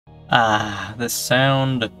The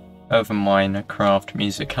sound of Minecraft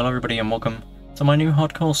music. Hello everybody and welcome to my new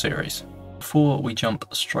hardcore series. Before we jump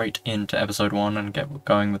straight into episode 1 and get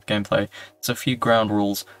going with gameplay, there's a few ground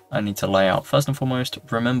rules I need to lay out. First and foremost,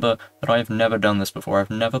 remember that I have never done this before. I've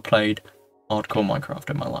never played hardcore Minecraft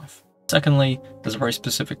in my life. Secondly, there's a very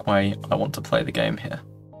specific way I want to play the game here.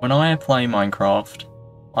 When I play Minecraft,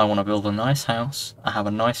 I want to build a nice house, I have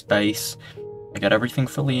a nice base, I get everything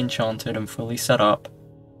fully enchanted and fully set up,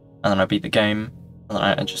 and then I beat the game, and then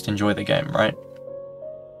I just enjoy the game, right?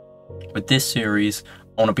 With this series,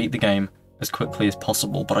 I want to beat the game as quickly as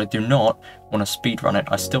possible, but I do not want to speedrun it.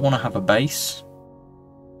 I still want to have a base,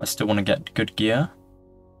 I still want to get good gear,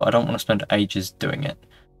 but I don't want to spend ages doing it.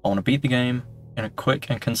 I want to beat the game in a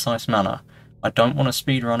quick and concise manner. I don't want to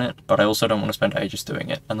speedrun it, but I also don't want to spend ages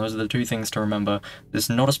doing it. And those are the two things to remember. This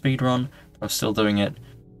is not a speedrun, but I'm still doing it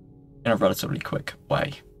in a relatively quick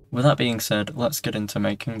way. With that being said, let's get into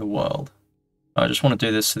making the world. I just want to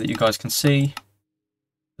do this so that you guys can see.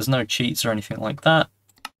 There's no cheats or anything like that.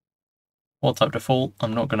 World type default.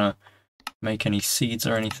 I'm not going to make any seeds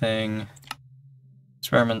or anything.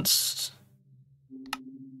 Experiments.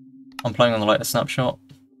 I'm playing on the latest snapshot.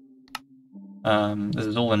 This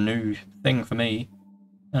is all a new thing for me.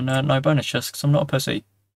 And no bonus chests because I'm not a pussy.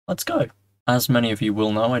 Let's go. As many of you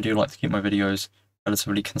will know, I do like to keep my videos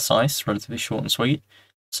relatively concise, relatively short and sweet.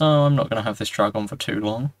 So I'm not going to have this drag on for too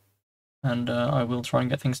long. And I will try and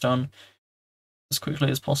get things done as quickly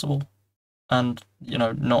as possible. And, you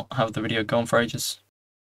know, not have the video go on for ages.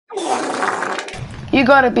 You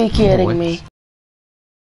gotta be kidding me.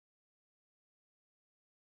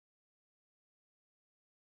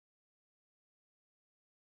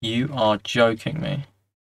 You are joking me.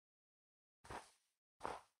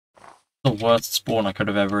 The worst spawn I could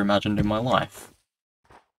have ever imagined in my life.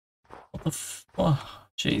 What the f... Oh,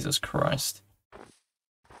 Jesus Christ.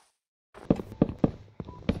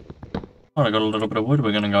 Oh, I got a little bit of wood,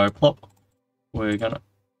 we're gonna go plop. We're gonna...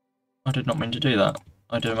 I did not mean to do that.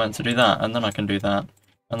 I did meant to do that, and then I can do that.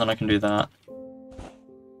 And then I can do that.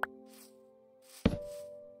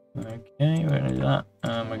 Okay, we're gonna do that.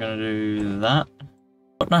 We're gonna do that. I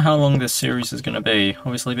don't know how long this series is gonna be.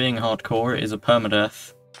 Obviously being hardcore, it is a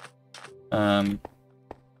permadeath. And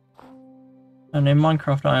in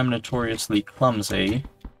Minecraft I am notoriously clumsy.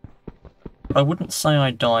 But I wouldn't say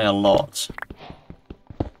I die a lot.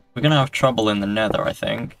 We're gonna have trouble in the nether, I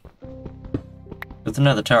think. But the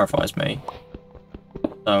nether terrifies me.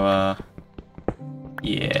 So,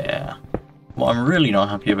 yeah. What I'm really not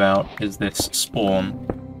happy about is this spawn.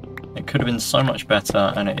 It could have been so much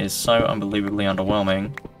better, and it is so unbelievably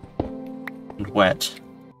underwhelming. And wet.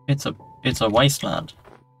 It's a wasteland.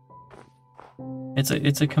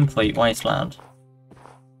 It's a complete wasteland.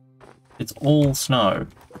 It's all snow.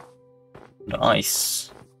 And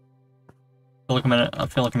ice. I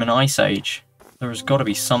feel like I'm in Ice Age. There's gotta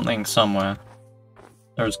be something somewhere.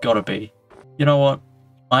 There's gotta be. You know what?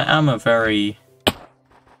 I am a very,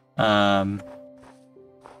 I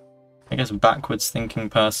guess backwards thinking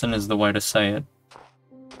person is the way to say it.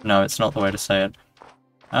 No, it's not the way to say it.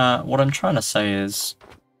 What I'm trying to say is,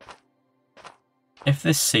 if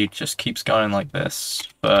this seed just keeps going like this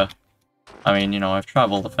for, I mean, you know, I've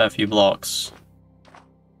travelled a fair few blocks.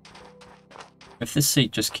 If this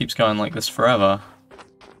seed just keeps going like this forever,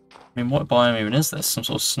 I mean, what biome even is this? Some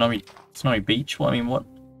sort of snowy beach? What, I mean, what?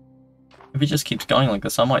 If it just keeps going like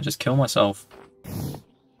this, I might just kill myself.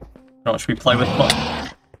 How much should we play with?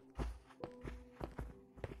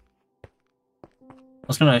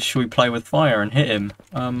 Should we play with fire and hit him?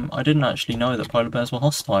 I didn't actually know that polar bears were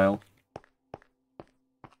hostile.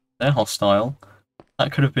 They're hostile.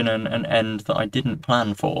 That could have been an end that I didn't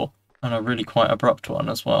plan for, and a really quite abrupt one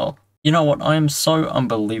as well. You know what, I am so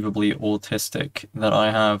unbelievably autistic that I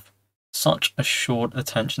have such a short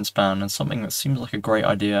attention span, and something that seems like a great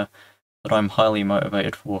idea that I'm highly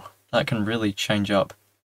motivated for. That can really change up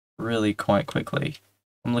really quite quickly.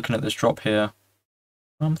 I'm looking at this drop here,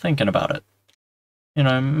 I'm thinking about it. You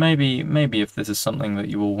know, maybe if this is something that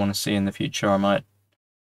you all want to see in the future, I might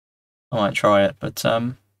try it, but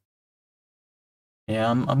yeah,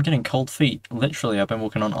 I'm getting cold feet. Literally, I've been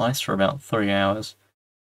walking on ice for about 3 hours.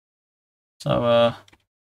 So,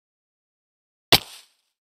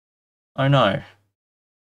 oh no.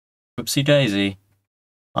 Whoopsie daisy.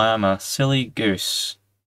 I am a silly goose.